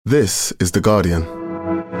This is The Guardian.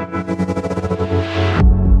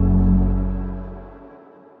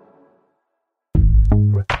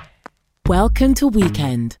 Welcome to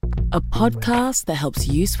Weekend, a podcast that helps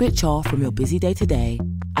you switch off from your busy day-to-day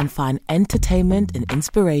and find entertainment and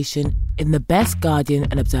inspiration in the best Guardian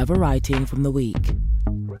and Observer writing from the week.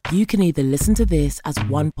 You can either listen to this as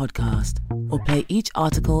one podcast or play each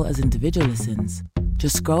article as individual listens.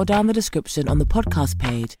 Just scroll down the description on the podcast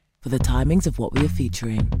page for the timings of what we are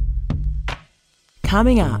featuring.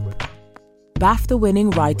 Coming up,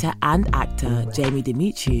 Bafta-winning writer and actor Jamie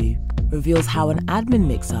Demetriou reveals how an admin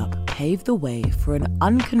mix-up paved the way for an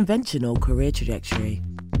unconventional career trajectory.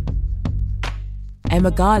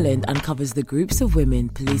 Emma Garland uncovers the groups of women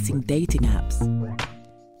policing dating apps.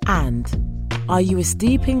 And are you a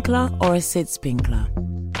Steve Pinkler or a Sid Spinkler?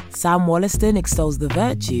 Sam Wollaston extols the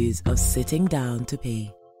virtues of sitting down to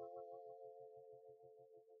pee.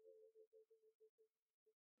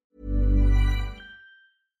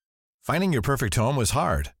 Finding your perfect home was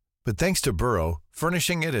hard, but thanks to Burrow,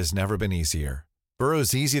 furnishing it has never been easier.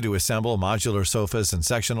 Burrow's easy-to-assemble modular sofas and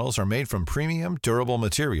sectionals are made from premium, durable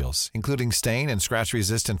materials, including stain and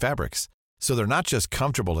scratch-resistant fabrics. So they're not just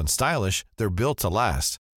comfortable and stylish, they're built to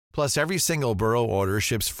last. Plus, every single Burrow order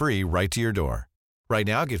ships free right to your door. Right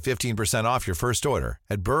now, get 15% off your first order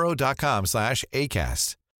at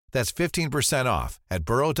burrow.com/ACAST. That's 15% off at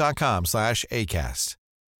burrow.com/ACAST.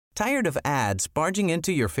 Tired of ads barging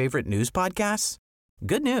into your favorite news podcasts?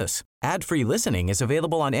 Good news. Ad-free listening is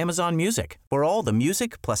available on Amazon Music for all the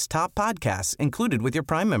music plus top podcasts included with your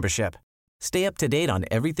Prime membership. Stay up to date on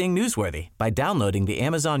everything newsworthy by downloading the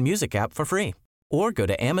Amazon Music app for free or go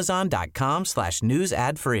to amazon.com/news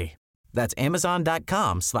ad free. That's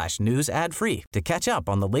amazon.com/news ad free to catch up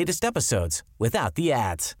on the latest episodes without the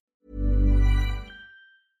ads.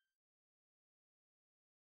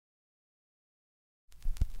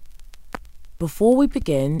 Before we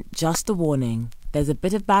begin, just a warning, there's a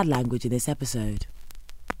bit of bad language in this episode.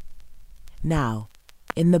 Now,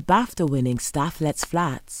 in the BAFTA-winning Staff Lets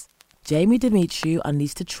Flats, Jamie Demetriou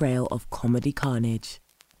unleashed a trail of comedy carnage.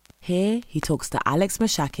 Here, he talks to Alex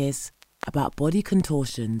Mashakis about body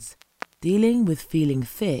contortions, dealing with feeling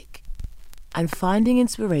thick, and finding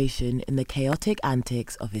inspiration in the chaotic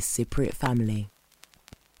antics of his Cypriot family.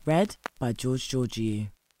 Read by George Georgiou.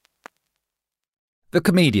 The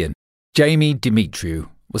comedian, Jamie Demetriou,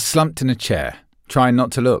 was slumped in a chair, trying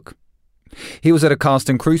not to look. He was at a cast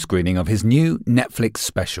and crew screening of his new Netflix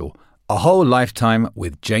special, A Whole Lifetime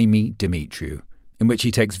with Jamie Demetriou, in which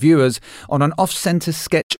he takes viewers on an off-centre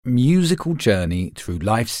sketch musical journey through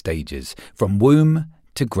life stages, from womb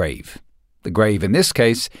to grave. The grave, in this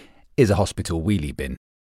case, is a hospital wheelie bin.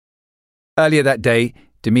 Earlier that day,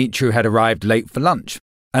 Demetriou had arrived late for lunch,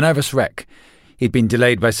 a nervous wreck. He'd been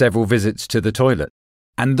delayed by several visits to the toilet.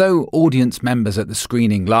 And though audience members at the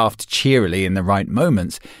screening laughed cheerily in the right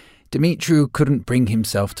moments, Demetriou couldn't bring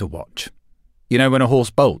himself to watch. You know when a horse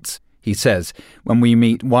bolts, he says, when we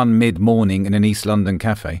meet one mid-morning in an East London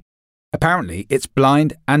cafe. Apparently, it's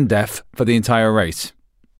blind and deaf for the entire race.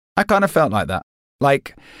 I kind of felt like that.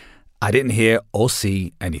 Like, I didn't hear or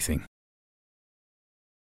see anything.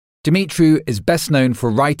 Demetriou is best known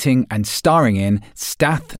for writing and starring in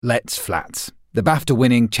Stath Lets Flats, the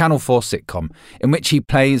BAFTA-winning Channel 4 sitcom, in which he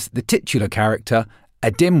plays the titular character, a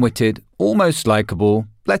dim-witted, almost likeable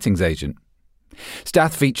lettings agent.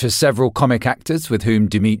 Stath features several comic actors with whom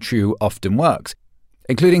Demetriou often works,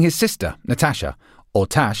 including his sister, Natasha, or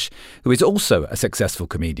Tash, who is also a successful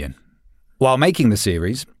comedian. While making the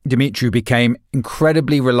series, Demetriou became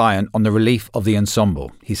incredibly reliant on the relief of the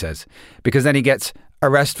ensemble, he says, because then he gets a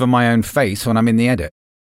rest from my own face when I'm in the edit.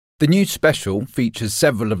 The new special features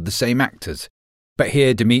several of the same actors, but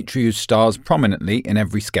here Demetriou stars prominently in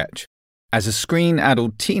every sketch. As a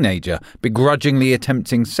screen-addled teenager begrudgingly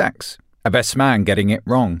attempting sex, a best man getting it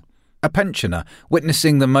wrong, a pensioner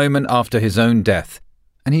witnessing the moment after his own death,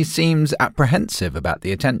 and he seems apprehensive about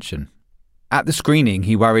the attention. At the screening,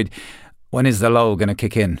 he worried, when is the lull going to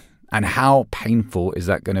kick in, and how painful is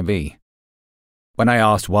that going to be? When I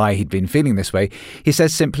asked why he'd been feeling this way, he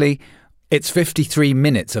says simply, it's 53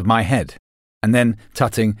 minutes of my head, and then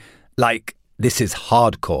tutting, like, this is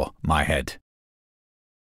hardcore, my head.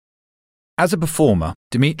 As a performer,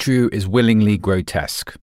 Demetriou is willingly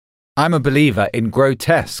grotesque. I'm a believer in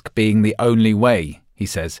grotesque being the only way, he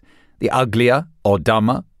says. The uglier, or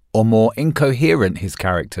dumber, or more incoherent his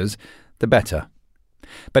characters, the better.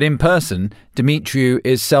 But in person, Demetriou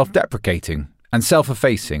is self-deprecating and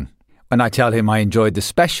self-effacing. When I tell him I enjoyed the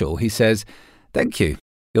special, he says, thank you.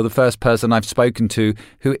 You're the first person I've spoken to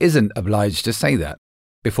who isn't obliged to say that,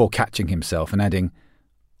 before catching himself and adding,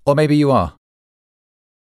 or maybe you are.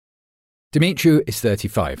 Demetriou is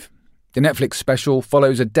 35. The Netflix special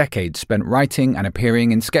follows a decade spent writing and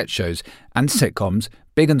appearing in sketch shows and sitcoms,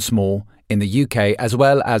 big and small, in the UK as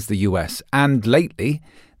well as the US, and lately,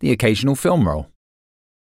 the occasional film role.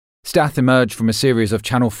 Stath emerged from a series of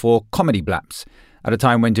Channel 4 comedy blaps at a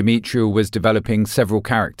time when Demetriou was developing several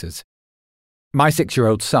characters. My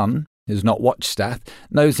 6-year-old son, who's not watched Stath,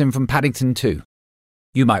 knows him from Paddington 2.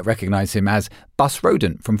 You might recognise him as Bus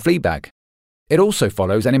Rodent from Fleabag. It also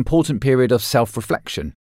follows an important period of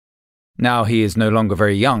self-reflection. Now he is no longer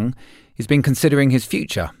very young, he's been considering his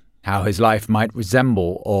future, how his life might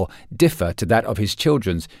resemble or differ to that of his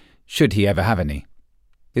children's, should he ever have any.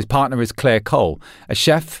 His partner is Claire Cole, a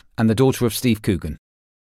chef and the daughter of Steve Coogan.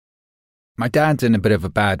 My dad's in a bit of a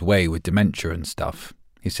bad way with dementia and stuff,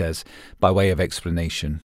 he says, by way of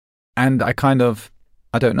explanation. And I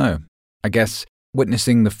don't know. I guess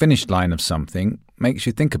witnessing the finish line of something makes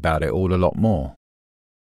you think about it all a lot more.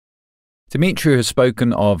 Demetriou has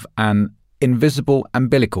spoken of an invisible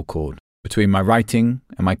umbilical cord between my writing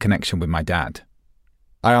and my connection with my dad.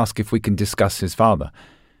 I ask if we can discuss his father.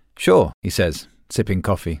 Sure, he says, sipping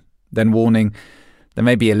coffee, then warning, there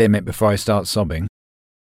may be a limit before I start sobbing.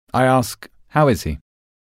 I ask, how is he?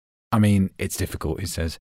 I mean, it's difficult, he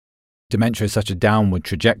says. Dementia is such a downward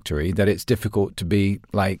trajectory that it's difficult to be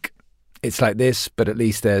like, it's like this, but at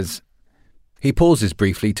least there's... He pauses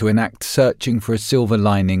briefly to enact searching for a silver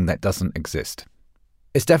lining that doesn't exist.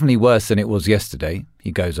 It's definitely worse than it was yesterday,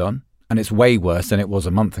 he goes on, and it's way worse than it was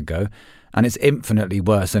a month ago, and it's infinitely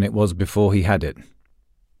worse than it was before he had it.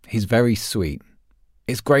 He's very sweet.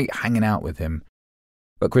 It's great hanging out with him.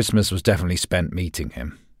 But Christmas was definitely spent meeting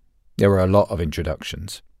him. There were a lot of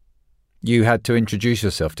introductions. You had to introduce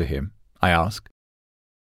yourself to him, I ask.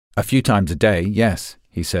 A few times a day, yes,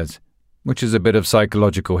 he says, which is a bit of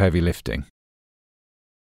psychological heavy lifting.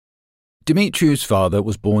 Demetriou's father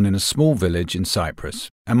was born in a small village in Cyprus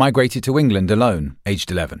and migrated to England alone,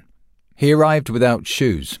 aged 11. He arrived without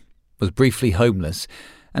shoes, was briefly homeless,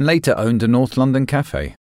 and later owned a North London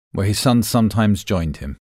cafe, where his son sometimes joined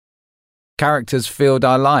him. Characters filled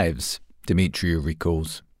our lives, Demetriou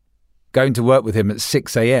recalls. Going to work with him at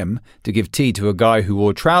 6 a.m. to give tea to a guy who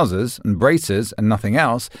wore trousers and braces and nothing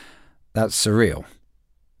else, that's surreal.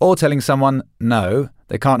 Or telling someone, no,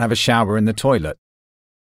 they can't have a shower in the toilet.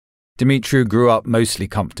 Demetriou grew up mostly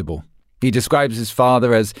comfortable. He describes his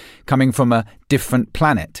father as coming from a different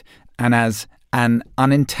planet and as an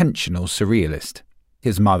unintentional surrealist.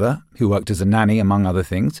 His mother, who worked as a nanny among other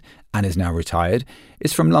things and is now retired,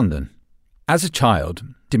 is from London. As a child,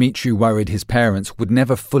 Demetriou worried his parents would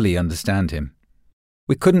never fully understand him.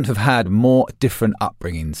 We couldn't have had more different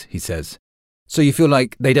upbringings, he says. So you feel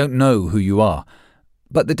like they don't know who you are.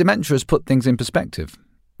 But the dementia has put things in perspective.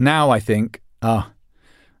 Now I think,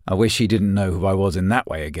 I wish he didn't know who I was in that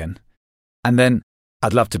way again. And then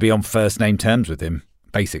I'd love to be on first-name terms with him,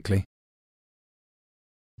 basically.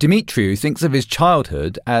 Demetriou thinks of his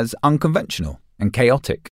childhood as unconventional and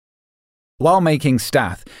chaotic. While making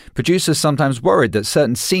Stath, producers sometimes worried that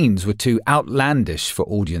certain scenes were too outlandish for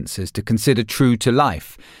audiences to consider true to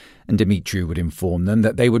life, and Demetriou would inform them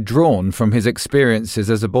that they were drawn from his experiences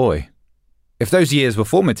as a boy. If those years were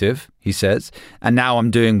formative, he says, and now I'm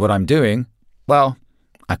doing what I'm doing, well,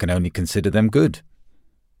 I can only consider them good.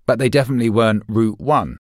 But they definitely weren't Route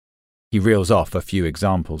 1. He reels off a few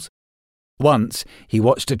examples. Once, he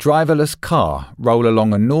watched a driverless car roll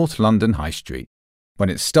along a North London high street. When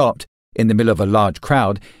it stopped, in the middle of a large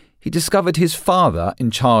crowd, he discovered his father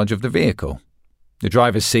in charge of the vehicle. The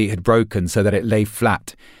driver's seat had broken so that it lay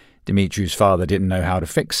flat. Demetriou's father didn't know how to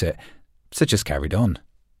fix it, so just carried on.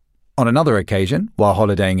 On another occasion, while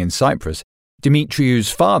holidaying in Cyprus,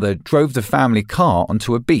 Demetriou's father drove the family car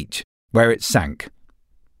onto a beach, where it sank.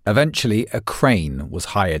 Eventually, a crane was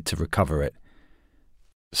hired to recover it.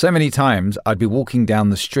 So many times I'd be walking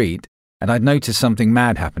down the street and I'd notice something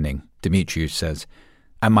mad happening, Demetriou says,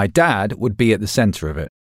 and my dad would be at the centre of it.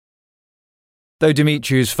 Though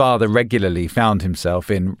Demetriou's father regularly found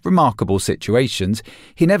himself in remarkable situations,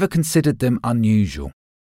 he never considered them unusual.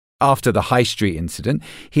 After the High Street incident,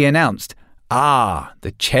 he announced,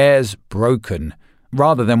 the chair's broken,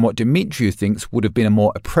 rather than what Demetriou thinks would have been a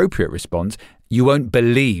more appropriate response, you won't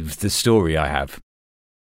believe the story I have.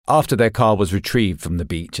 After their car was retrieved from the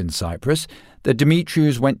beach in Cyprus, the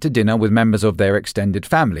Demetrious went to dinner with members of their extended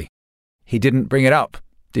family. He didn't bring it up,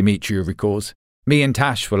 Demetriou recalls. Me and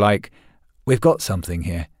Tash were like, we've got something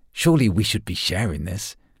here. Surely we should be sharing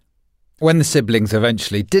this. When the siblings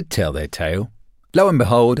eventually did tell their tale, lo and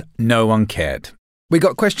behold, no one cared. We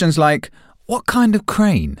got questions like, what kind of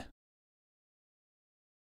crane?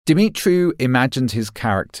 Demetriou imagines his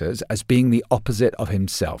characters as being the opposite of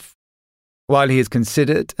himself. While he is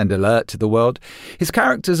considered and alert to the world, his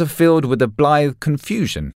characters are filled with a blithe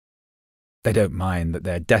confusion. They don't mind that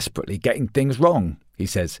they're desperately getting things wrong, he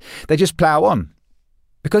says. They just plough on.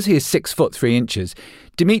 Because he is 6 foot 3 inches,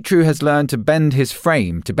 Demetriou has learned to bend his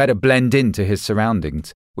frame to better blend into his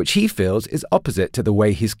surroundings, which he feels is opposite to the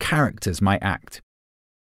way his characters might act.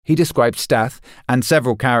 He describes Stath and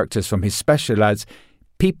several characters from his special as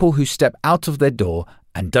people who step out of their door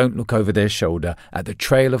and don't look over their shoulder at the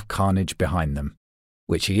trail of carnage behind them,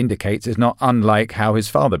 which he indicates is not unlike how his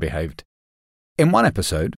father behaved. In one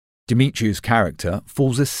episode, Demetriou's character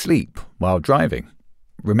falls asleep while driving,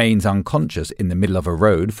 remains unconscious in the middle of a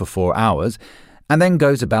road for 4 hours, and then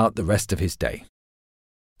goes about the rest of his day.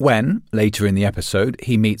 When, later in the episode,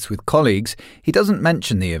 he meets with colleagues, he doesn't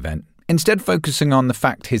mention the event, instead focusing on the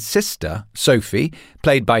fact his sister, Sophie,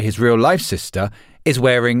 played by his real-life sister, is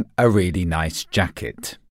wearing a really nice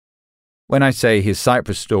jacket. When I say his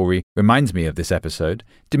Cyprus story reminds me of this episode,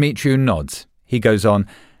 Demetriou nods. He goes on,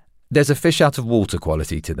 "There's a fish-out-of-water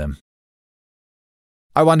quality to them."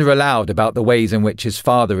 I wonder aloud about the ways in which his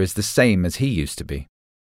father is the same as he used to be.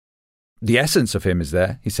 The essence of him is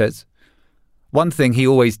there, he says. One thing he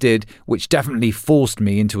always did, which definitely forced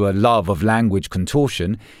me into a love of language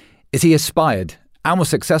contortion, is he aspired, and was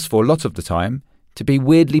successful a lot of the time, to be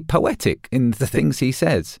weirdly poetic in the things he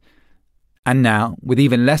says. And now, with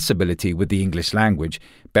even less ability with the English language,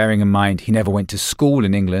 bearing in mind he never went to school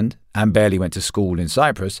in England and barely went to school in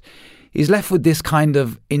Cyprus, he's left with this kind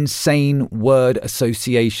of insane word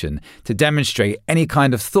association to demonstrate any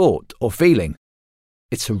kind of thought or feeling.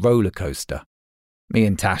 It's a roller coaster. Me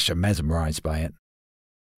and Tash are mesmerised by it.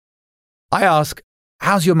 I ask,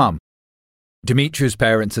 "How's your mum?" Demetriou's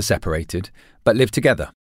parents are separated, but live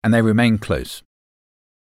together, and they remain close.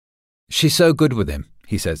 "She's so good with him,"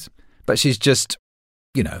 he says, "but she's just,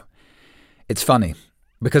 it's funny.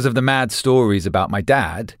 Because of the mad stories about my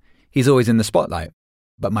dad, he's always in the spotlight.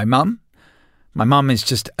 But my mum is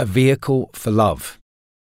just a vehicle for love."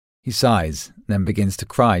 He sighs, then begins to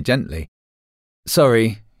cry gently.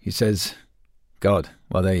 "Sorry," he says. God,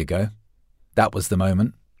 well, there you go. That was the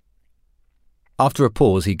moment. After a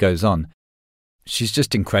pause, he goes on. "She's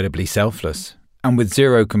just incredibly selfless, and with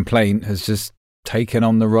zero complaint has just taken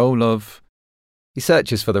on the role of..." He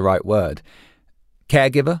searches for the right word.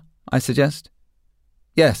 "Caregiver," I suggest.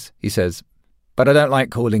 "Yes," he says, "but I don't like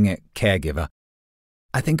calling it caregiver.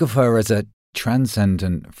 I think of her as a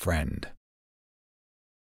transcendent friend."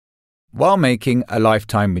 While making A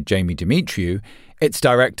Lifetime with Jamie Demetriou, its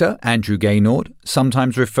director, Andrew Gaynord,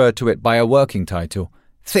 sometimes referred to it by a working title,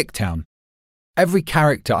 Thicktown. "Every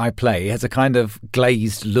character I play has a kind of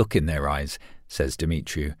glazed look in their eyes," says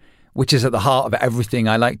Demetriou, "which is at the heart of everything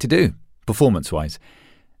I like to do, performance-wise.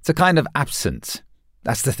 It's a kind of absence.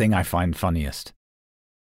 That's the thing I find funniest."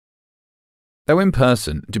 Though in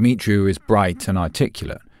person, Demetriou is bright and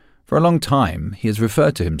articulate, for a long time he has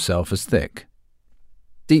referred to himself as thick.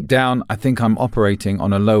 "Deep down, I think I'm operating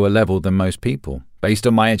on a lower level than most people, based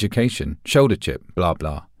on my education, shoulder chip, blah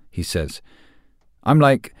blah," he says. "I'm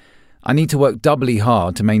like, I need to work doubly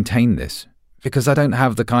hard to maintain this, because I don't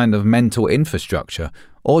have the kind of mental infrastructure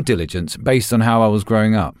or diligence based on how I was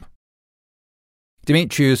growing up."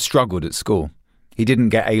 Demetriou struggled at school. He didn't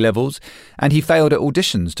get A-levels, and he failed at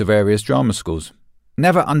auditions to various drama schools,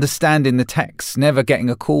 never understanding the text, never getting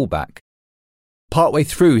a call back. Partway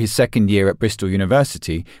through his second year at Bristol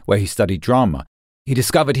University, where he studied drama, he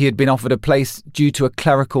discovered he had been offered a place due to a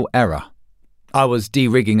clerical error. "I was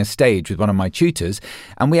de-rigging a stage with one of my tutors,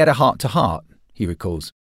 and we had a heart-to-heart," he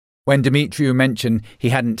recalls. When Demetriou mentioned he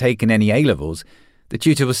hadn't taken any A-levels, the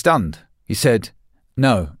tutor was stunned. He said,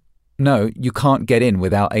 No, you can't get in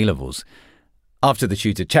without A-levels." After the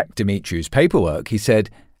tutor checked Demetriou's paperwork, he said,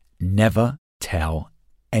 "Never tell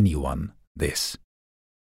anyone this."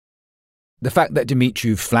 The fact that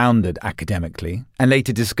Demetriou floundered academically and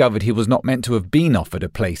later discovered he was not meant to have been offered a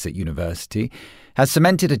place at university has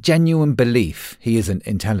cemented a genuine belief he isn't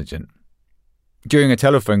intelligent. During a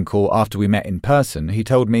telephone call after we met in person, he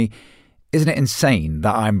told me, "Isn't it insane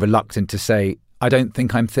that I'm reluctant to say, I don't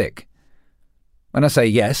think I'm thick?" When I say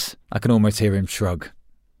yes, I can almost hear him shrug.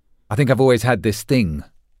 "I think I've always had this thing,"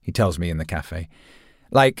 he tells me in the cafe.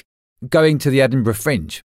 "Like going to the Edinburgh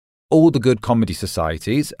Fringe. All the good comedy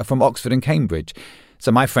societies are from Oxford and Cambridge, so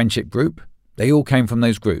my friendship group, they all came from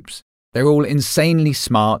those groups. They're all insanely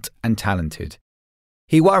smart and talented."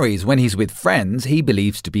 He worries when he's with friends he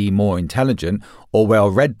believes to be more intelligent or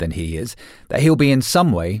well-read than he is, that he'll be in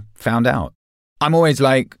some way found out. "I'm always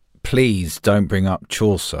like, please don't bring up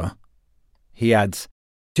Chaucer." He adds,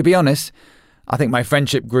 "To be honest, I think my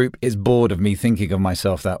friendship group is bored of me thinking of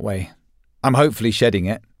myself that way. I'm hopefully shedding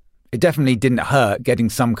it. It definitely didn't hurt getting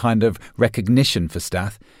some kind of recognition for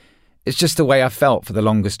Stath. It's just the way I felt for the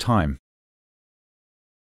longest time.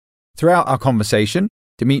 Throughout our conversation,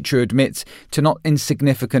 Demetriou admits to not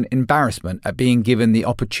insignificant embarrassment at being given the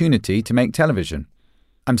opportunity to make television.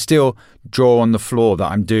 I'm still jaw on the floor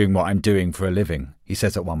that I'm doing what I'm doing for a living, he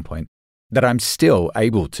says at one point. That I'm still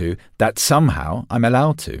able to, that somehow I'm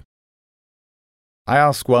allowed to. I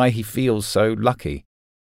ask why he feels so lucky.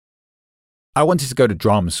 I wanted to go to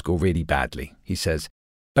drama school really badly, he says,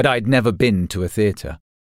 but I'd never been to a theatre.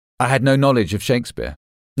 I had no knowledge of Shakespeare,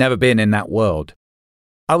 never been in that world.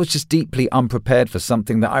 I was just deeply unprepared for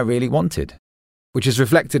something that I really wanted, which is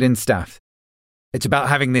reflected in Stath. It's about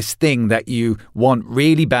having this thing that you want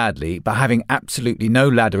really badly, but having absolutely no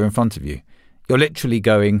ladder in front of you. You're literally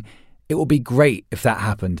going, it would be great if that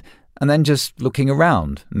happened, and then just looking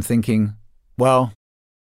around and thinking, well,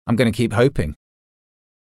 I'm going to keep hoping.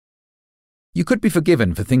 You could be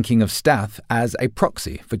forgiven for thinking of Stath as a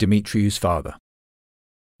proxy for Demetriou's father.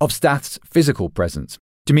 Of Stath's physical presence,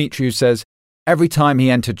 Demetriou says, every time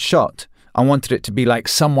he entered shot, I wanted it to be like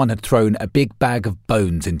someone had thrown a big bag of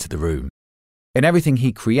bones into the room. In everything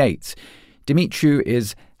he creates, Demetriou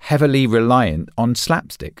is heavily reliant on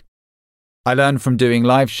slapstick. I learned from doing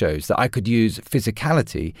live shows that I could use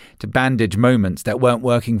physicality to bandage moments that weren't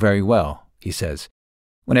working very well, he says.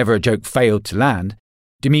 Whenever a joke failed to land,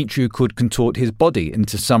 Demetriou could contort his body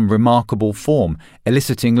into some remarkable form,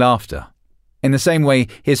 eliciting laughter. In the same way,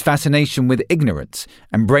 his fascination with ignorance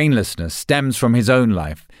and brainlessness stems from his own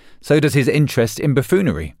life, so does his interest in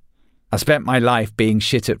buffoonery. I spent my life being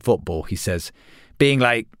shit at football, he says, being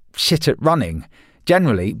like shit at running,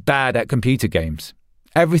 generally bad at computer games.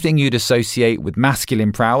 Everything you'd associate with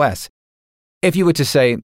masculine prowess. If you were to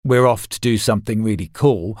say, we're off to do something really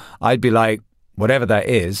cool, I'd be like, whatever that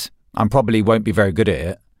is, I probably won't be very good at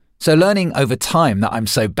it. So learning over time that I'm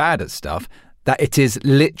so bad at stuff that it is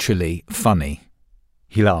literally funny.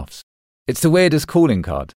 He laughs. It's the weirdest calling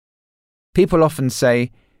card. People often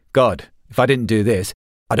say, God, if I didn't do this,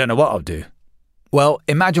 I don't know what I'll do. Well,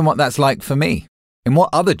 imagine what that's like for me. In what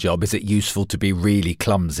other job is it useful to be really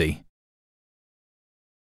clumsy?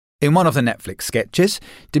 In one of the Netflix sketches,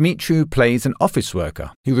 Demetriou plays an office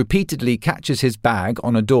worker who repeatedly catches his bag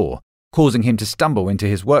on a door, causing him to stumble into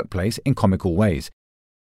his workplace in comical ways.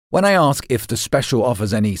 When I ask if the special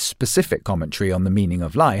offers any specific commentary on the meaning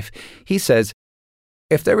of life, he says,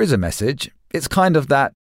 if there is a message, it's kind of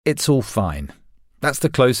that it's all fine. That's the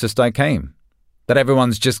closest I came. That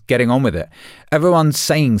everyone's just getting on with it. Everyone's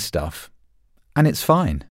saying stuff, and it's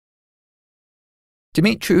fine.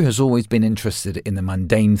 Demetriou has always been interested in the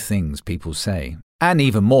mundane things people say, and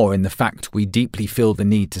even more in the fact we deeply feel the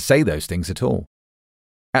need to say those things at all.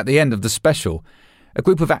 At the end of the special, a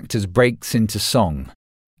group of actors breaks into song.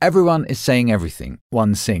 Everyone is saying everything,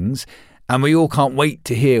 one sings, and we all can't wait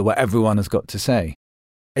to hear what everyone has got to say.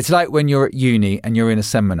 It's like when you're at uni and you're in a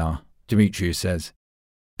seminar, Demetriou says.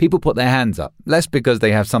 People put their hands up, less because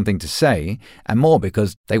they have something to say, and more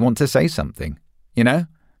because they want to say something, you know?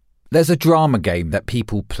 There's a drama game that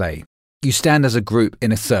people play. You stand as a group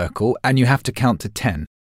in a circle and you have to count to 10.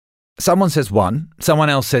 Someone says 1, someone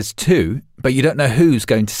else says 2, but you don't know who's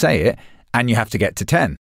going to say it, and you have to get to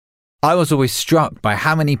 10. I was always struck by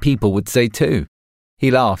how many people would say 2. He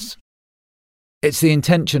laughs. It's the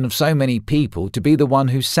intention of so many people to be the one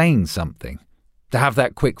who's saying something, to have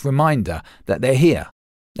that quick reminder that they're here,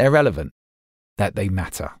 they're relevant, that they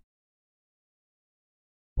matter.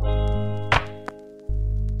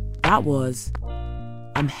 That was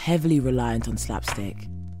I'm Heavily Reliant on Slapstick.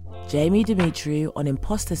 Jamie Demetriou on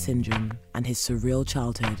Imposter Syndrome and His Surreal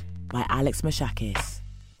Childhood by Alex Mashakis.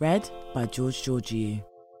 Read by George Georgiou.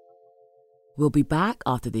 We'll be back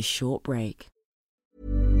after this short break.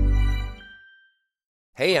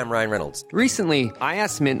 Hey, I'm Ryan Reynolds. Recently, I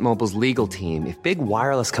asked Mint Mobile's legal team if big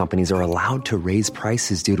wireless companies are allowed to raise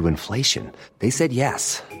prices due to inflation. They said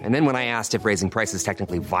yes. And then when I asked if raising prices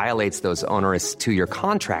technically violates those onerous 2-year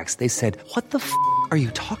contracts, they said, what the f*** are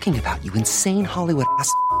you talking about, you insane Hollywood ass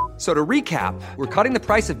f- So to recap, we're cutting the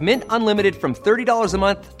price of Mint Unlimited from $30 a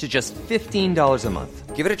month to just $15 a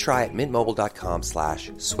month. Give it a try at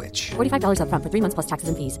mintmobile.com/switch. $45 up front for 3 months plus taxes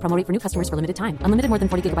and fees. Promo rate for new customers for limited time. Unlimited more than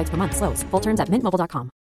 40 gigabytes per month. Slows full terms at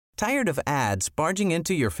mintmobile.com. Tired of ads barging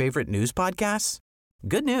into your favorite news podcasts?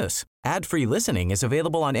 Good news. Ad-free listening is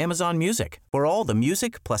available on Amazon Music for all the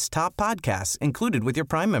music plus top podcasts included with your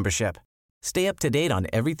Prime membership. Stay up to date on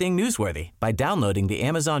everything newsworthy by downloading the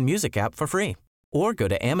Amazon Music app for free. Or go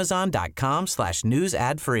to amazon.com/news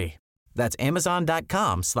ad free. That's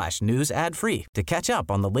amazon.com/news ad free to catch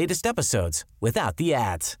up on the latest episodes without the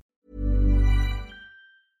ads.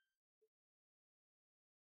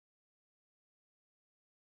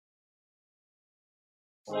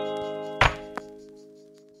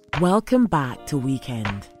 Welcome back to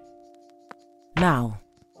Weekend. Now,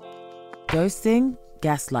 ghosting,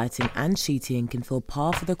 gaslighting and cheating can feel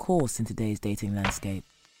par for the course in today's dating landscape.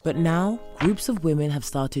 But now, groups of women have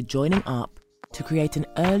started joining up to create an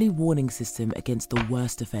early warning system against the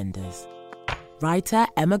worst offenders. Writer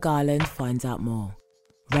Emma Garland finds out more.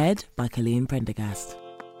 Read by Colleen Prendergast.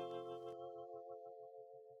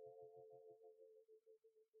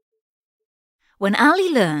 When Ali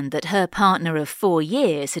learned that her partner of 4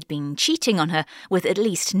 years had been cheating on her with at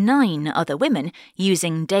least 9 other women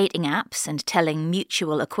using dating apps and telling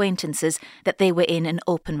mutual acquaintances that they were in an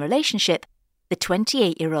open relationship, the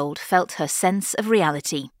 28-year-old felt her sense of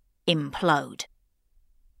reality implode.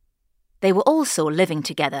 They were also living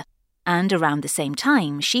together, and around the same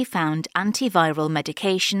time she found antiviral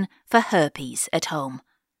medication for herpes at home.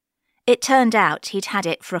 It turned out he'd had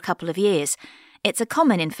it for a couple of years. It's a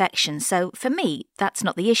common infection, so for me, that's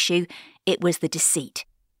not the issue. It was the deceit.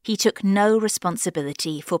 He took no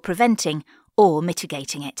responsibility for preventing or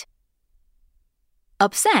mitigating it.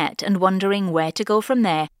 Upset and wondering where to go from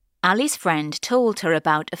there, Ali's friend told her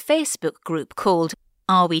about a Facebook group called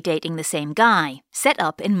Are We Dating the Same Guy?, set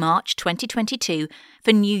up in March 2022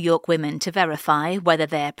 for New York women to verify whether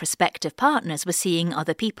their prospective partners were seeing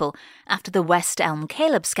other people after the West Elm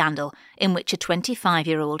Caleb scandal, in which a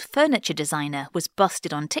 25-year-old furniture designer was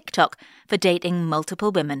busted on TikTok for dating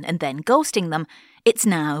multiple women and then ghosting them. It's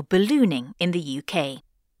now ballooning in the UK.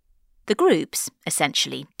 The groups,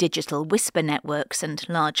 essentially digital whisper networks and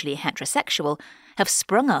largely heterosexual, have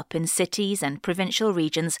sprung up in cities and provincial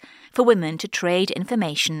regions for women to trade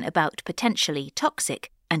information about potentially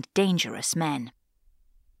toxic and dangerous men.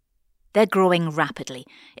 They're growing rapidly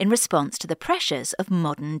in response to the pressures of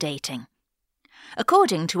modern dating.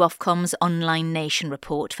 According to Ofcom's Online Nation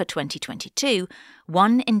report for 2022,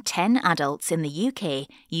 1 in 10 adults in the UK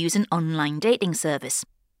use an online dating service,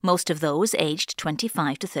 most of those aged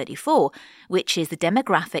 25 to 34, which is the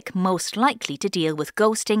demographic most likely to deal with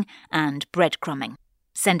ghosting and breadcrumbing,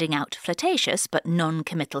 sending out flirtatious but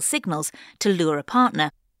non-committal signals to lure a partner,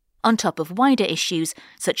 on top of wider issues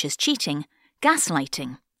such as cheating,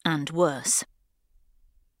 gaslighting, and worse.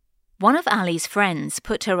 One of Ali's friends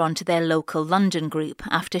put her onto their local London group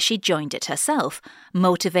after she joined it herself,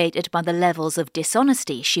 motivated by the levels of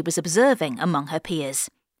dishonesty she was observing among her peers.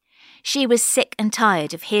 She was sick and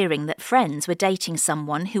tired of hearing that friends were dating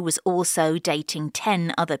someone who was also dating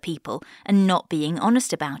 10 other people and not being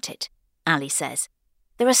honest about it, Ali says.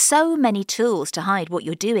 There are so many tools to hide what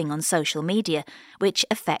you're doing on social media, which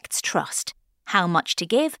affects trust, how much to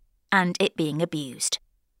give, and it being abused.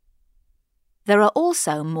 There are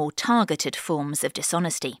also more targeted forms of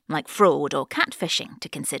dishonesty, like fraud or catfishing, to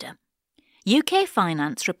consider. UK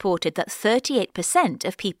Finance reported that 38%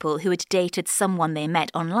 of people who had dated someone they met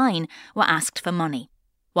online were asked for money,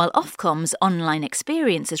 while Ofcom's online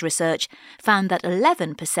experiences research found that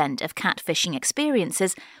 11% of catfishing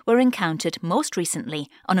experiences were encountered most recently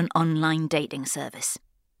on an online dating service.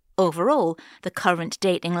 Overall, the current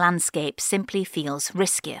dating landscape simply feels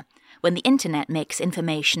riskier when the internet makes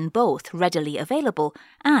information both readily available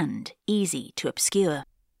and easy to obscure.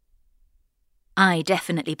 I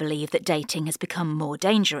definitely believe that dating has become more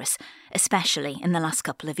dangerous, especially in the last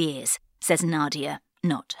couple of years, says Nadia,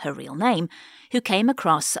 not her real name, who came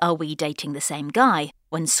across Are We Dating the Same Guy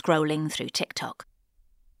when scrolling through TikTok.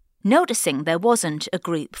 Noticing there wasn't a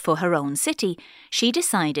group for her own city, she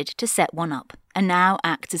decided to set one up and now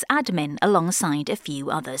acts as admin alongside a few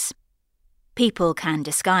others. People can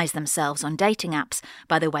disguise themselves on dating apps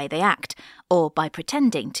by the way they act or by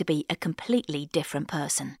pretending to be a completely different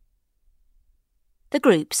person. The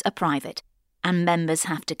groups are private, and members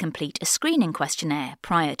have to complete a screening questionnaire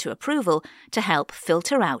prior to approval to help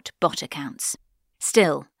filter out bot accounts.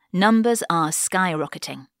 Still, numbers are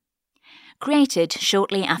skyrocketing. Created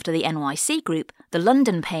shortly after the NYC group, the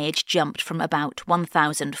London page jumped from about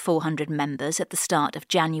 1,400 members at the start of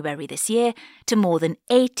January this year to more than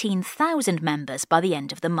 18,000 members by the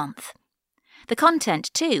end of the month. The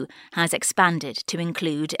content, too, has expanded to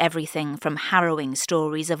include everything from harrowing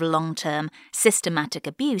stories of long-term, systematic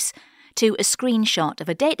abuse to a screenshot of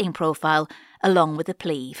a dating profile, along with a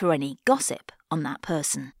plea for any gossip on that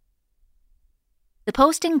person. The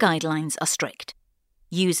posting guidelines are strict.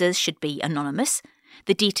 Users should be anonymous.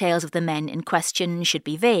 The details of the men in question should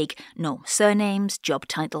be vague, no surnames, job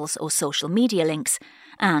titles or social media links,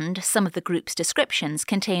 and some of the group's descriptions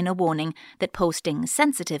contain a warning that posting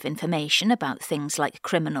sensitive information about things like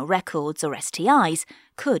criminal records or STIs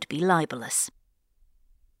could be libelous.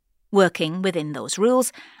 Working within those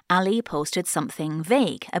rules, Ali posted something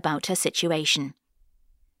vague about her situation.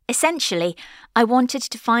 Essentially, I wanted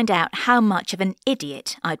to find out how much of an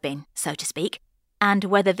idiot I'd been, so to speak, and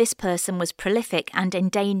whether this person was prolific and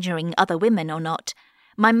endangering other women or not.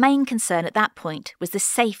 My main concern at that point was the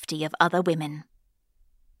safety of other women.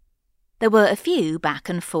 There were a few back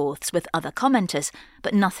and forths with other commenters,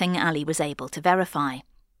 but nothing Ali was able to verify.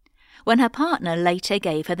 When her partner later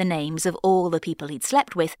gave her the names of all the people he'd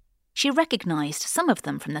slept with, she recognised some of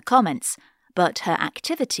them from the comments, but her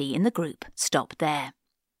activity in the group stopped there.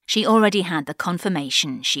 She already had the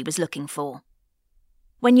confirmation she was looking for.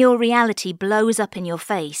 When your reality blows up in your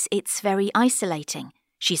face, it's very isolating,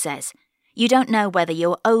 she says. You don't know whether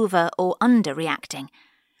you're over or underreacting.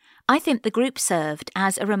 I think the group served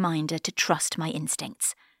as a reminder to trust my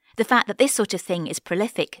instincts. The fact that this sort of thing is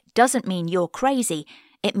prolific doesn't mean you're crazy,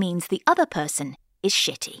 it means the other person is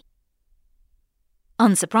shitty.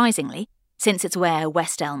 Unsurprisingly, since it's where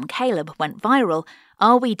West Elm Caleb went viral,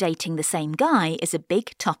 Are We Dating the Same Guy is a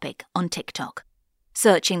big topic on TikTok.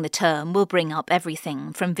 Searching the term will bring up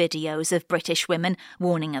everything from videos of British women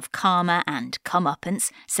warning of karma and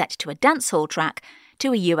comeuppance set to a dancehall track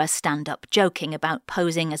to a US stand-up joking about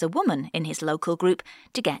posing as a woman in his local group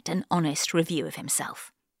to get an honest review of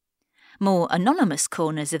himself. More anonymous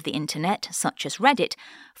corners of the internet, such as Reddit,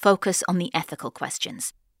 focus on the ethical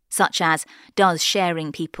questions, such as does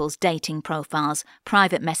sharing people's dating profiles,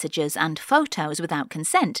 private messages and photos without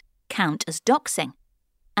consent count as doxing?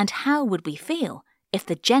 And how would we feel if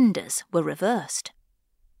the genders were reversed?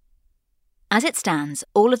 As it stands,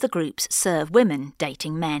 all of the groups serve women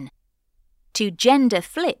dating men. To gender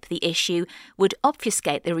flip the issue would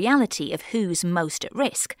obfuscate the reality of who's most at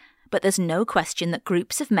risk, but there's no question that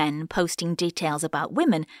groups of men posting details about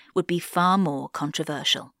women would be far more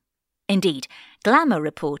controversial. Indeed, Glamour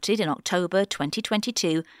reported in October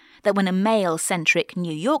 2022 that when a male-centric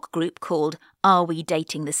New York group called Are We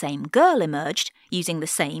Dating the Same Girl emerged, using the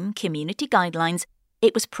same community guidelines,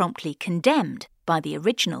 it was promptly condemned by the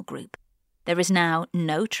original group. There is now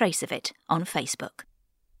no trace of it on Facebook.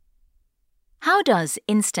 How does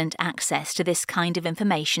instant access to this kind of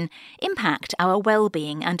information impact our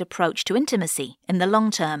well-being and approach to intimacy in the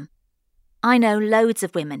long term? I know loads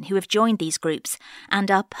of women who have joined these groups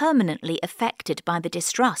and are permanently affected by the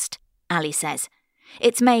distrust, Ali says.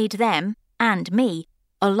 It's made them, and me,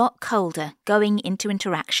 a lot colder going into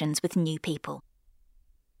interactions with new people.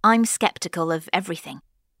 I'm sceptical of everything.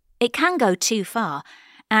 It can go too far,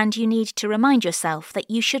 and you need to remind yourself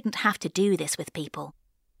that you shouldn't have to do this with people.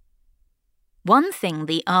 One thing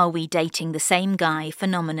the Are We Dating the Same Guy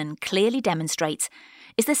phenomenon clearly demonstrates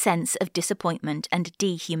is the sense of disappointment and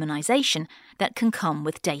dehumanization that can come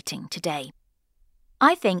with dating today.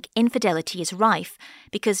 I think infidelity is rife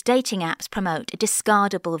because dating apps promote a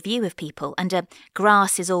discardable view of people and a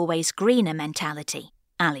grass is always greener mentality,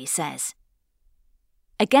 Ali says.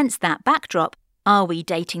 Against that backdrop, Are We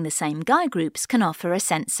Dating the Same Guy groups can offer a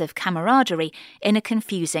sense of camaraderie in a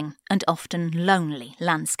confusing and often lonely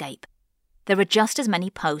landscape. There are just as many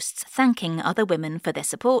posts thanking other women for their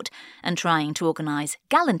support and trying to organise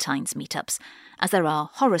Galentine's meetups as there are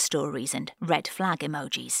horror stories and red flag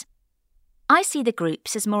emojis. I see the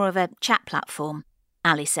groups as more of a chat platform,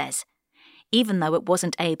 Ali says. Even though it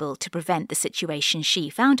wasn't able to prevent the situation she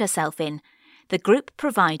found herself in, the group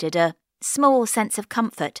provided a small sense of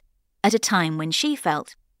comfort at a time when she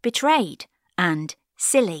felt betrayed and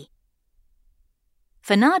silly.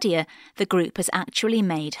 For Nadia, the group has actually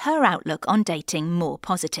made her outlook on dating more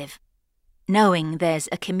positive. Knowing there's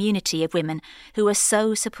a community of women who are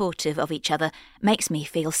so supportive of each other makes me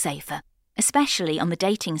feel safer, especially on the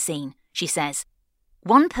dating scene, she says.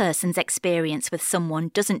 One person's experience with someone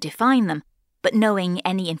doesn't define them, but knowing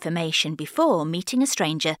any information before meeting a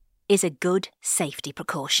stranger is a good safety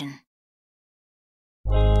precaution.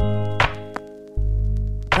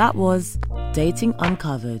 That was Dating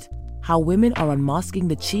Uncovered: How Women Are Unmasking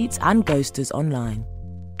the Cheats and Ghosters Online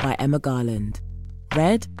by Emma Garland.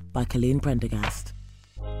 Read by Colleen Prendergast.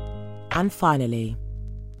 And finally,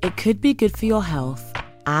 it could be good for your health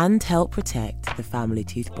and help protect the family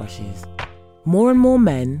toothbrushes. More and more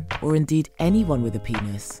men, or indeed anyone with a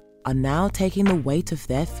penis, are now taking the weight of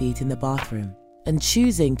their feet in the bathroom and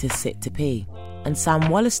choosing to sit to pee. And Sam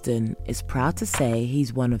Wollaston is proud to say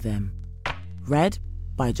he's one of them. Read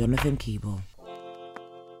by Jonathan Keeble.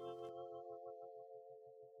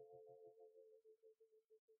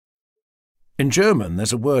 In German,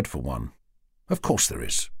 there's a word for one. Of course there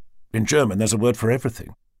is. In German, there's a word for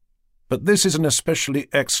everything. But this is an especially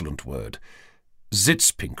excellent word.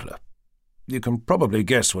 Sitzpinkler. You can probably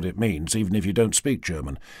guess what it means, even if you don't speak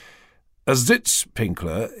German. A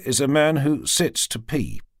Sitzpinkler is a man who sits to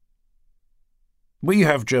pee. We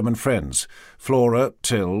have German friends, Flora,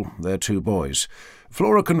 Till, their 2 boys.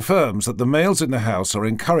 Flora confirms that the males in the house are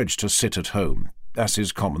encouraged to sit at home, as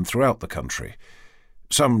is common throughout the country.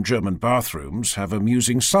 Some German bathrooms have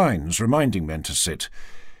amusing signs reminding men to sit.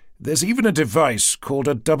 There's even a device called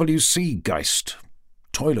a WC Geist,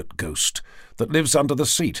 toilet ghost, that lives under the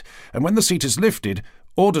seat, and when the seat is lifted,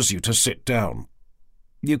 orders you to sit down.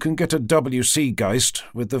 You can get a WC Geist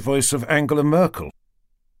with the voice of Angela Merkel.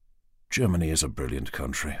 Germany is a brilliant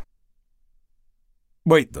country.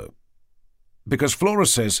 Wait, though, because Flora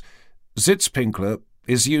says Sitzpinkler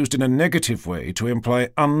is used in a negative way to imply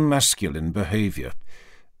unmasculine behaviour,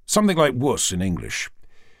 something like wuss in English.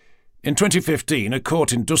 In 2015, a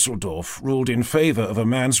court in Düsseldorf ruled in favour of a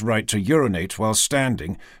man's right to urinate while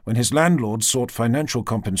standing when his landlord sought financial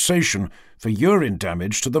compensation for urine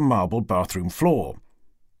damage to the marble bathroom floor.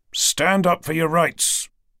 Stand up for your rights,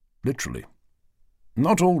 literally.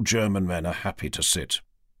 Not all German men are happy to sit.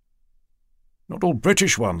 Not all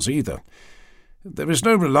British ones either. There is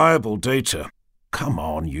no reliable data. Come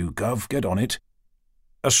on, YouGov, get on it.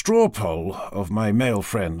 A straw poll of my male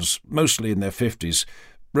friends, mostly in their 50s,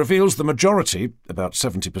 reveals the majority, about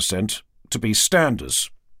 70%, to be standers.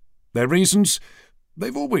 Their reasons?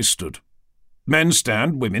 They've always stood. Men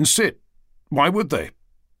stand, women sit. Why would they?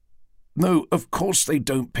 No, of course they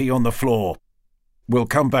don't pee on the floor. We'll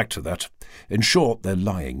come back to that. In short, they're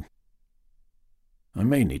lying. I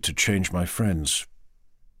may need to change my friends.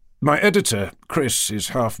 My editor, Chris, is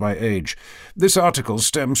half my age. This article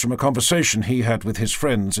stems from a conversation he had with his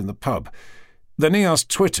friends in the pub. Then he asked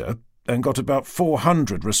Twitter and got about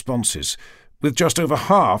 400 responses, with just over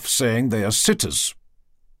half saying they are sitters.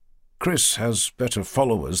 Chris has better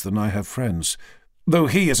followers than I have friends, though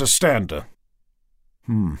he is a stander.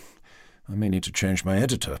 I may need to change my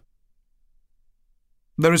editor.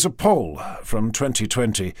 There is a poll from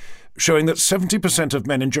 2020 showing that 70% of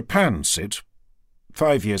men in Japan sit.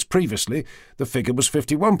 5 years previously, the figure was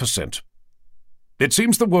 51%. It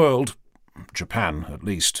seems the world, Japan at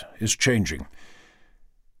least, is changing.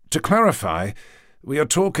 To clarify, we are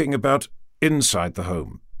talking about inside the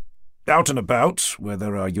home. Out and about, where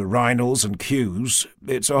there are urinals and queues,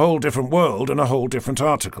 it's a whole different world and a whole different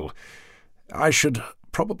article. I should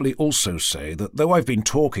probably also say that though I've been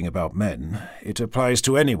talking about men, it applies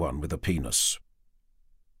to anyone with a penis.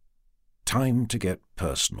 Time to get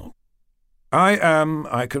personal. I am,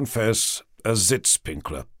 I confess, a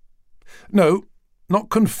Sitzpinkler. No, not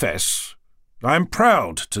confess. I am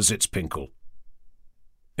proud to Sitzpinkel.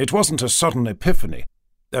 It wasn't a sudden epiphany,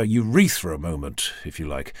 a urethra moment, if you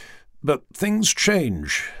like, but things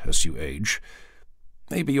change as you age.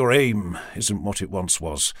 Maybe your aim isn't what it once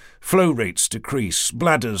was. Flow rates decrease,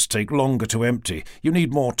 bladders take longer to empty, you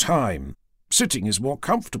need more time. Sitting is more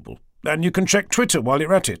comfortable, and you can check Twitter while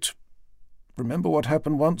you're at it. Remember what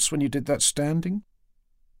happened once when you did that standing?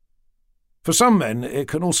 For some men, it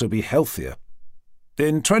can also be healthier.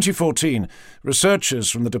 In 2014, researchers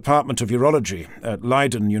from the Department of Urology at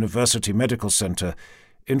Leiden University Medical Center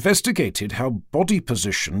investigated how body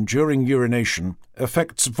position during urination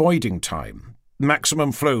affects voiding time,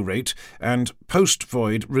 maximum flow rate, and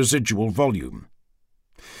post-void residual volume.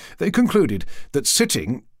 They concluded that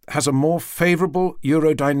sitting has a more favourable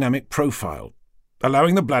urodynamic profile,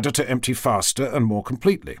 allowing the bladder to empty faster and more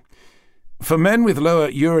completely. For men with lower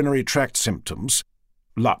urinary tract symptoms,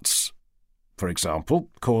 LUTs, for example,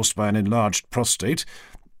 caused by an enlarged prostate,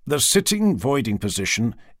 the sitting voiding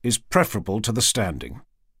position is preferable to the standing.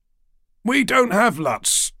 "We don't have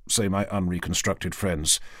LUTs," say my unreconstructed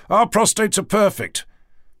friends. "Our prostates are perfect."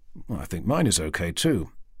 Well, I think mine is okay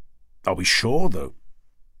too. Are we sure, though?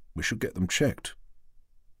 We should get them checked.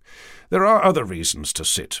 There are other reasons to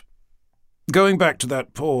sit. Going back to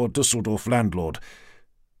that poor Düsseldorf landlord.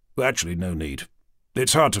 Actually, no need.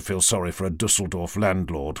 It's hard to feel sorry for a Düsseldorf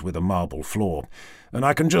landlord with a marble floor, and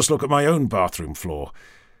I can just look at my own bathroom floor.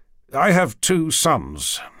 I have 2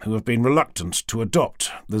 sons who have been reluctant to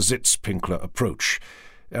adopt the Sitzpinkler approach,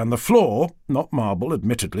 and the floor, not marble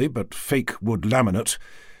admittedly, but fake wood laminate,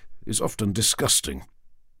 is often disgusting.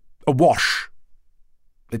 Awash.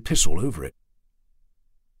 They piss all over it.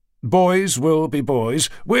 Boys will be boys.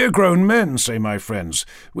 We're grown men, say my friends.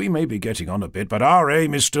 We may be getting on a bit, but our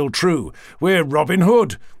aim is still true. We're Robin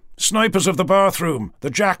Hood, snipers of the bathroom,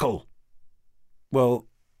 the jackal. Well,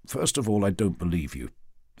 first of all, I don't believe you.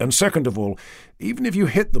 And second of all, even if you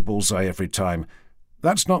hit the bullseye every time,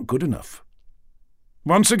 that's not good enough.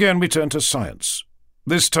 Once again we turn to science,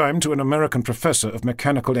 this time to an American professor of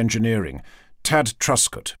mechanical engineering, Tad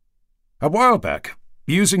Truscott. A while back,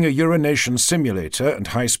 using a urination simulator and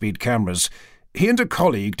high-speed cameras, he and a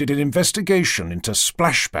colleague did an investigation into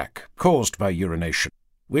splashback caused by urination,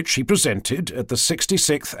 which he presented at the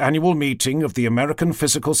 66th annual meeting of the American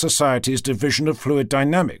Physical Society's Division of Fluid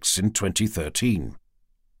Dynamics in 2013.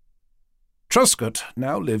 Truscott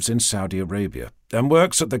now lives in Saudi Arabia and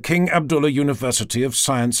works at the King Abdullah University of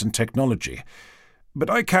Science and Technology, but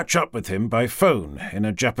I catch up with him by phone in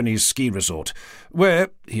a Japanese ski resort, where,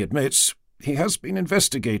 he admits, he has been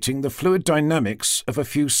investigating the fluid dynamics of a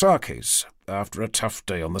few sakes after a tough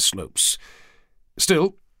day on the slopes.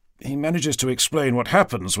 Still, he manages to explain what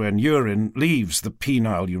happens when urine leaves the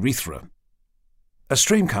penile urethra. A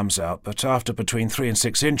stream comes out, but after between 3 and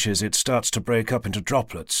 6 inches it starts to break up into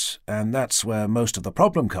droplets, and that's where most of the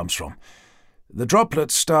problem comes from. The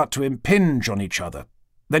droplets start to impinge on each other.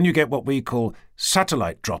 Then you get what we call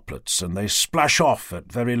satellite droplets, and they splash off at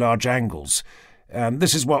very large angles, and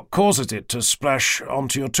this is what causes it to splash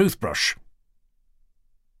onto your toothbrush.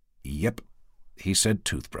 Yep, he said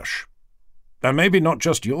toothbrush. And maybe not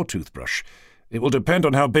just your toothbrush. It will depend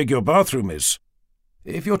on how big your bathroom is.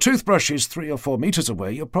 If your toothbrush is 3 or 4 meters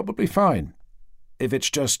away, you're probably fine. If it's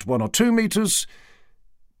just 1 or 2 meters,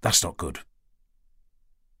 that's not good.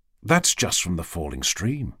 That's just from the falling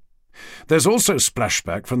stream. There's also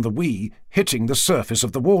splashback from the wee hitting the surface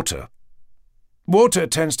of the water. Water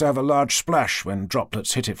tends to have a large splash when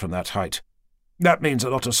droplets hit it from that height. That means a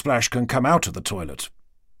lot of splash can come out of the toilet.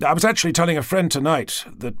 I was actually telling a friend tonight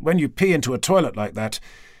that when you pee into a toilet like that,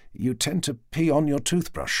 you tend to pee on your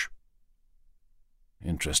toothbrush.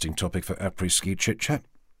 Interesting topic for après-ski chit-chat.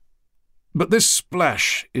 But this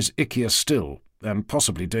splash is ickier still, and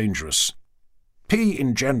possibly dangerous. Pee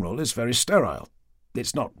in general is very sterile.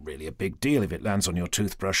 It's not really a big deal if it lands on your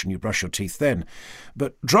toothbrush and you brush your teeth then,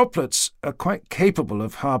 but droplets are quite capable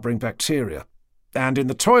of harbouring bacteria. And in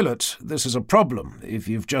the toilet, this is a problem if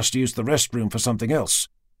you've just used the restroom for something else.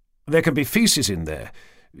 There can be faeces in there.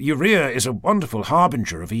 Urea is a wonderful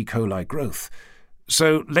harbinger of E. coli growth.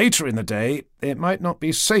 So later in the day, it might not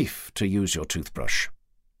be safe to use your toothbrush.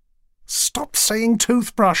 Stop saying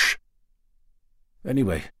toothbrush!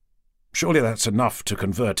 Anyway, surely that's enough to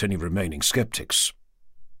convert any remaining skeptics.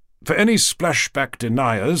 For any splashback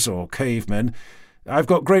deniers or cavemen, I've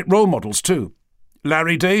got great role models too.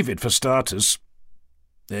 Larry David, for starters.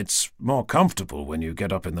 It's more comfortable when you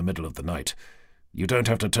get up in the middle of the night. You don't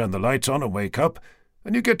have to turn the light on and wake up,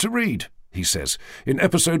 and you get to read, he says, in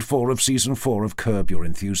episode 4 of season 4 of Curb Your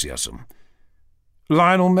Enthusiasm.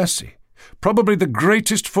 Lionel Messi, probably the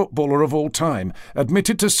greatest footballer of all time,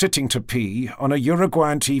 admitted to sitting to pee on a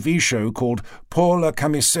Uruguayan TV show called Por la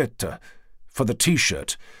Camiseta, for the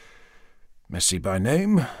T-shirt. Messi by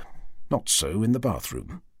name, not so in the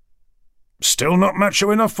bathroom. Still not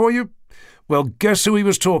macho enough for you? Well, guess who he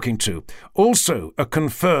was talking to? Also a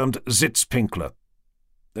confirmed Sitzpinkler.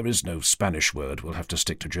 There is no Spanish word, we'll have to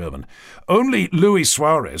stick to German. Only Luis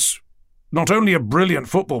Suarez, not only a brilliant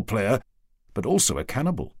football player, but also a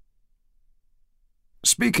cannibal.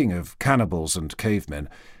 Speaking of cannibals and cavemen,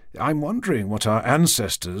 I'm wondering what our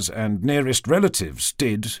ancestors and nearest relatives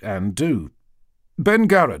did and do. Ben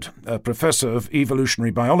Garrett, a professor of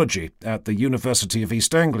evolutionary biology at the University of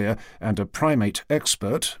East Anglia and a primate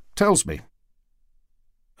expert, tells me.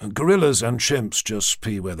 Gorillas and chimps just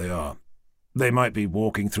pee where they are. They might be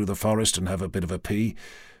walking through the forest and have a bit of a pee.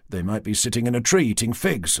 They might be sitting in a tree eating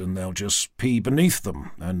figs and they'll just pee beneath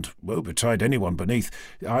them, and woe betide anyone beneath.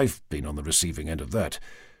 I've been on the receiving end of that.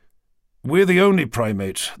 We're the only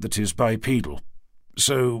primate that is bipedal,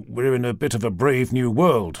 so we're in a bit of a brave new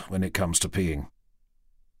world when it comes to peeing.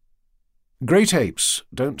 Great apes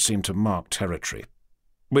don't seem to mark territory.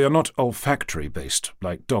 We are not olfactory-based,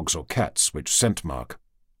 like dogs or cats, which scent mark.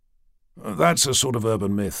 That's a sort of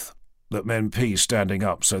urban myth, that men pee standing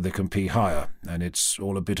up so they can pee higher, and it's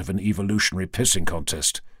all a bit of an evolutionary pissing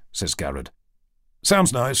contest, says Garrett.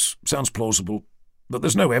 Sounds nice, sounds plausible, but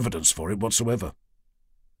there's no evidence for it whatsoever.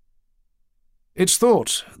 It's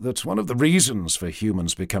thought that one of the reasons for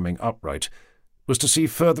humans becoming upright was to see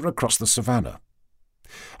further across the savannah.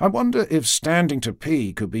 I wonder if standing to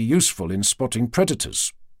pee could be useful in spotting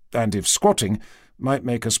predators, and if squatting might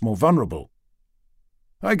make us more vulnerable.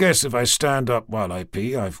 I guess if I stand up while I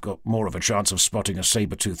pee, I've got more of a chance of spotting a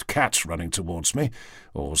saber-toothed cat running towards me,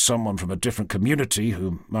 or someone from a different community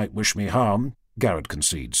who might wish me harm, Garrett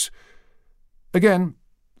concedes. Again,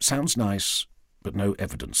 sounds nice, but no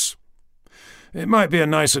evidence. It might be a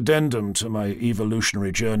nice addendum to my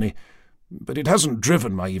evolutionary journey, but it hasn't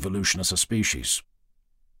driven my evolution as a species.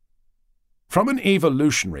 From an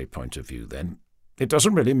evolutionary point of view, then, it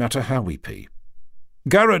doesn't really matter how we pee.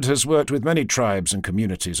 Garrett has worked with many tribes and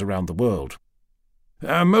communities around the world.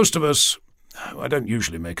 Most of us, I don't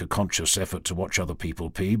usually make a conscious effort to watch other people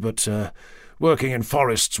pee, but working in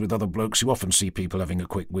forests with other blokes, you often see people having a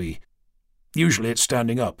quick wee. Usually it's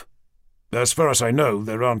standing up. As far as I know,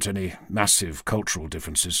 there aren't any massive cultural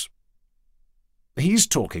differences. He's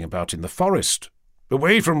talking about in the forest,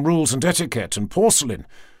 away from rules and etiquette and porcelain.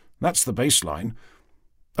 That's the baseline.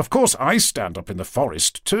 Of course I stand up in the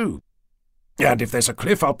forest too. And if there's a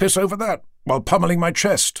cliff, I'll piss over that, while pummeling my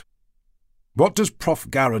chest. What does Prof.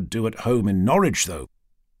 Garrod do at home in Norwich, though?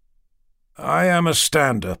 I am a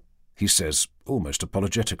stander, he says, almost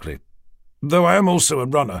apologetically. Though I am also a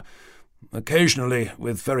runner. Occasionally,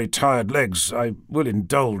 with very tired legs, I will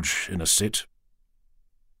indulge in a sit.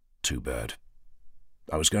 Too bad.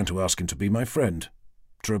 I was going to ask him to be my friend,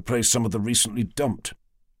 to replace some of the recently dumped.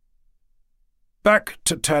 Back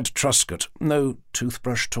to Tad Truscott. No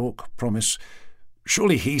toothbrush talk, promise.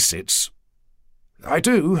 Surely he sits. I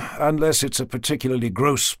do, unless it's a particularly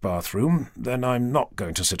gross bathroom, then I'm not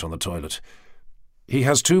going to sit on the toilet. He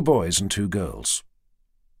has 2 boys and 2 girls.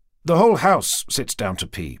 The whole house sits down to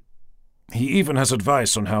pee. He even has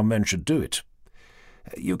advice on how men should do it.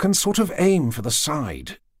 You can sort of aim for the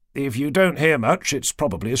side. If you don't hear much, it's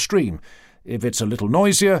probably a stream. If it's a little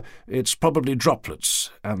noisier, it's probably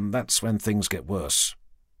droplets, and that's when things get worse.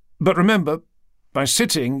 But remember, by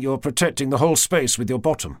sitting, you're protecting the whole space with your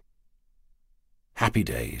bottom. Happy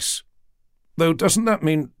days. Though doesn't that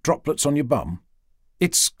mean droplets on your bum?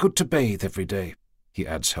 It's good to bathe every day, he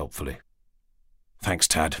adds helpfully. Thanks,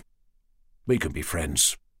 Tad. We can be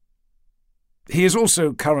friends. He is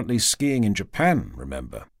also currently skiing in Japan,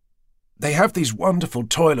 remember. They have these wonderful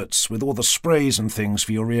toilets with all the sprays and things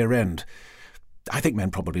for your rear end. I think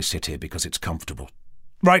men probably sit here because it's comfortable.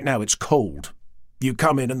 Right now it's cold. You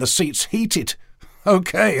come in and the seat's heated.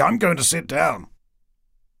 Okay, I'm going to sit down.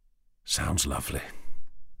 Sounds lovely.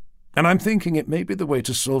 And I'm thinking it may be the way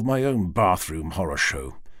to solve my own bathroom horror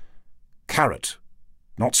show. Carrot,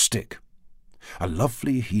 not stick. A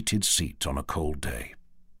lovely heated seat on a cold day.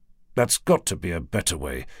 That's got to be a better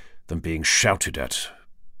way than being shouted at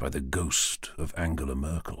by the ghost of Angela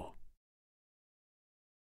Merkel.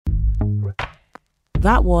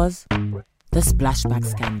 That was The Splashback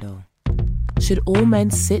Scandal. Should All Men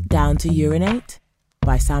Sit Down to Urinate?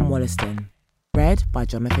 By Sam Wollaston. Read by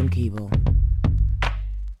Jonathan Keeble.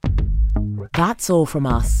 That's all from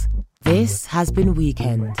us. This has been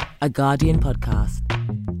Weekend, a Guardian podcast.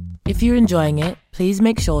 If you're enjoying it, please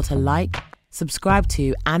make sure to like, subscribe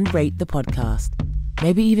to and rate the podcast.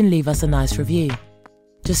 Maybe even leave us a nice review.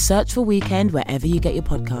 Just search for Weekend wherever you get your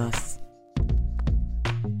podcasts.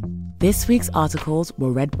 This week's articles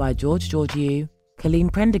were read by George Georgiou, Colleen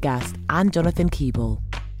Prendergast and Jonathan Keeble,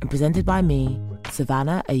 and presented by me,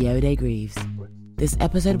 Savannah Ayode-Greaves. This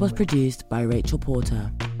episode was produced by Rachel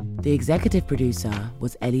Porter. The executive producer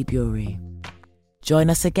was Ellie Bury. Join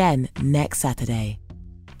us again next Saturday.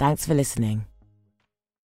 Thanks for listening.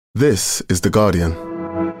 This is The Guardian.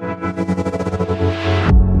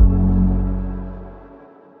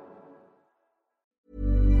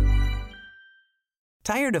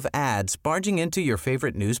 Tired of ads barging into your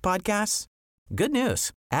favorite news podcasts? Good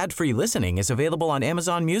news. Ad-free listening is available on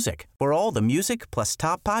Amazon Music for all the music plus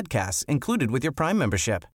top podcasts included with your Prime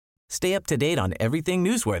membership. Stay up to date on everything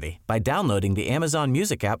newsworthy by downloading the Amazon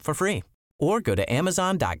Music app for free or go to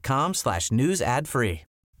amazon.com/news ad free.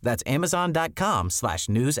 That's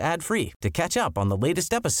amazon.com/news ad free to catch up on the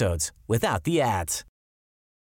latest episodes without the ads.